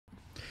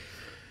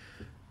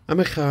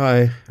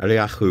Amichai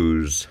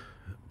Eliyahu's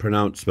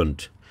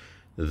pronouncement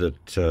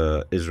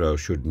that Israel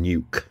should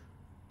nuke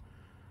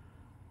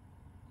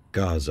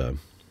Gaza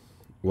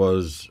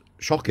was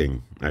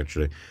shocking,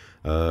 actually,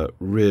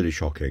 really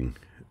shocking,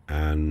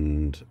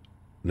 and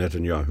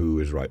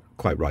Netanyahu is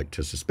quite right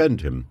to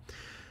suspend him.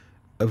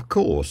 Of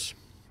course,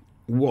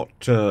 what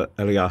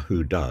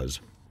Eliyahu does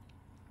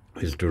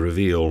is to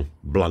reveal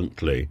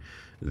bluntly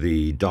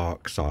the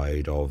dark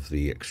side of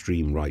the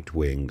extreme right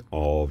wing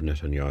of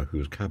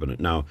Netanyahu's cabinet.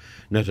 Now,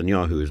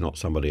 Netanyahu is not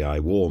somebody I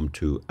warm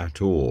to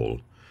at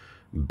all,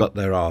 but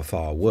there are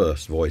far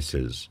worse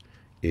voices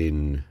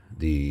in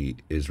the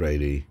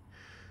Israeli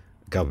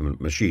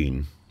government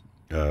machine,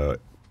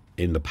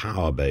 in the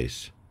power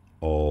base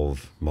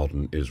of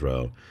modern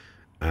Israel.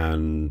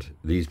 And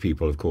these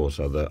people, of course,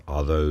 are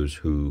those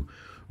who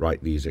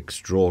write these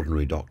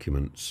extraordinary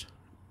documents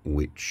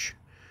which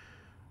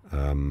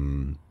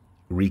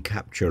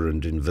recapture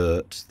and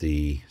invert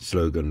the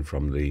slogan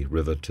from the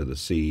river to the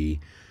sea,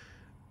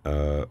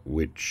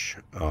 which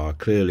are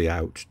clearly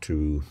out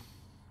to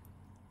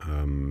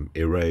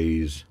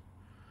erase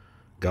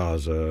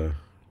Gaza,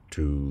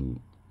 to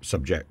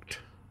subject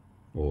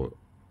or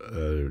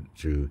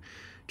to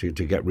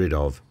get rid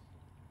of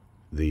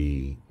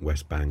the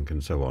West Bank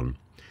and so on.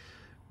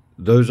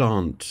 Those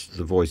aren't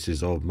the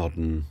voices of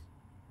modern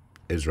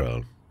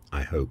Israel,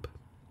 I hope.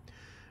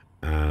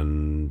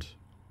 And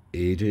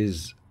it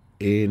is,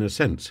 in a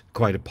sense,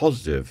 quite a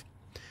positive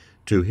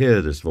to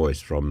hear this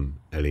voice from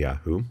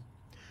Eliyahu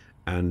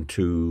and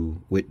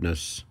to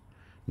witness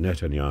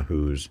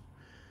Netanyahu's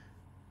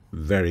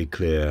very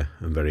clear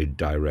and very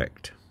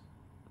direct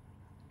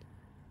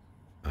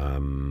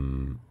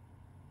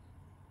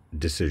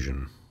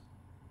decision.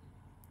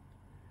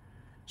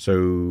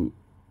 So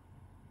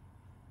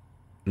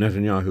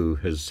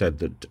Netanyahu has said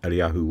that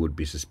Eliyahu would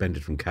be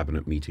suspended from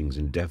cabinet meetings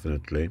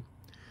indefinitely,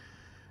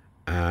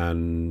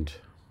 and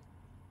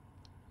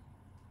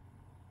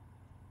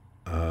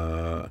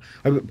but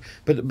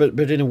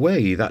in a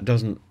way that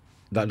doesn't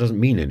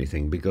mean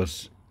anything,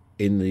 because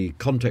in the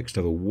context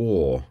of a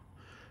war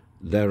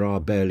there are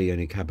barely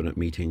any cabinet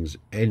meetings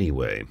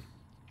anyway.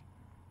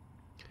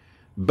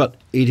 But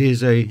it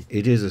is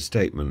a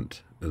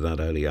statement that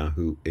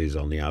Eliyahu is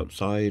on the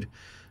outside,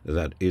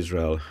 that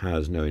Israel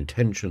has no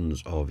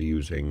intentions of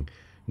using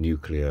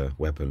nuclear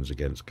weapons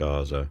against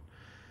Gaza,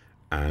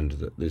 and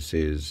that this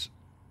is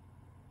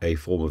a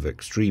form of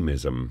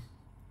extremism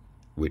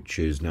which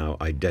is now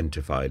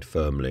identified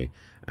firmly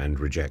and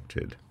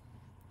rejected.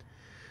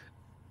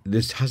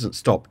 This hasn't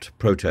stopped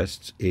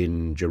protests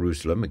in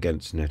Jerusalem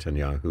against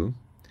Netanyahu,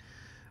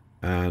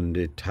 and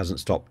it hasn't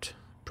stopped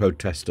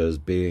protesters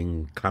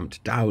being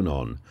clamped down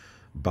on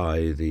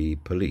by the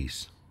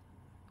police.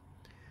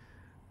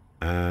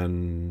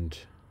 And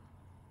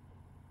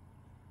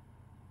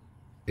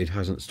it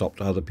hasn't stopped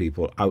other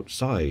people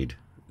outside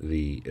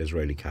the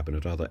Israeli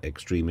cabinet, other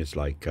extremists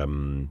like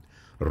Ram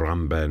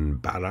Ben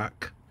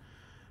Barak,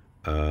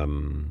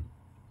 who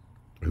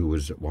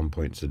was at one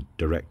point the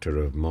director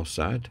of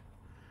Mossad,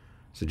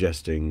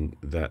 suggesting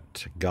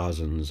that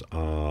Gazans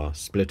are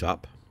split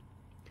up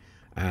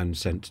and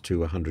sent to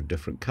 100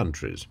 different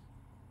countries.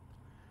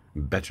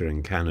 Better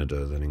in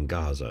Canada than in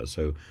Gaza,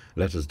 so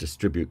let us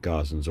distribute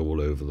Gazans all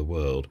over the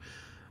world.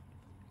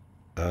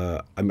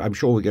 I'm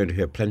sure we're going to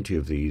hear plenty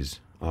of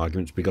these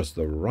arguments, because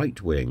the right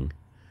wing,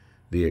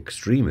 the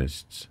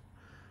extremists,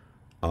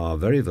 are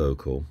very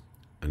vocal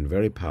and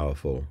very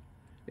powerful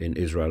in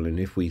Israel. And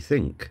if we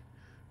think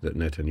that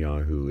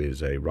Netanyahu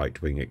is a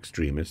right-wing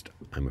extremist,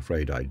 I'm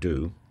afraid I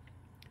do,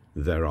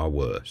 there are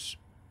worse.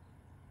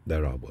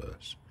 There are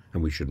worse,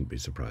 and we shouldn't be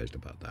surprised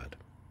about that.